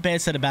 Not a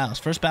bad set of battles.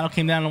 First battle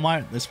came down the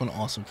wire. This one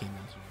also came down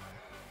to the wire.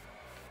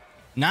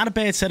 Not a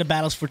bad set of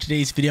battles for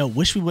today's video.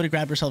 Wish we would have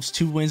grabbed ourselves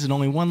 2 wins and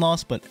only 1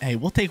 loss, but hey,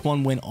 we'll take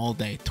 1 win all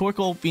day.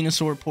 Torkoal,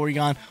 Venusaur,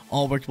 Porygon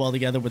all worked well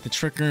together with the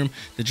Trick Room,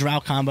 the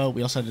Drought combo.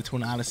 We also had the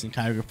Tornadus and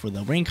Kyogre for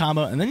the Rain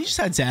combo, and then you just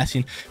had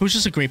Zacian, who was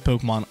just a great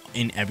Pokemon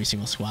in every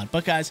single squad.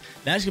 But guys,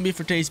 that's going to be it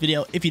for today's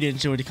video. If you did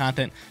enjoy the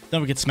content,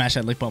 don't forget to smash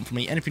that like button for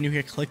me, and if you're new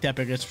here, click that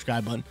big red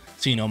subscribe button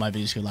so you know my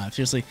videos go live.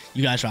 Seriously,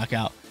 you guys rock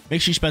out.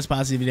 Make sure you spread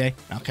positive every day,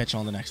 and I'll catch you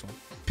on the next one.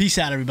 Peace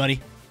out, everybody.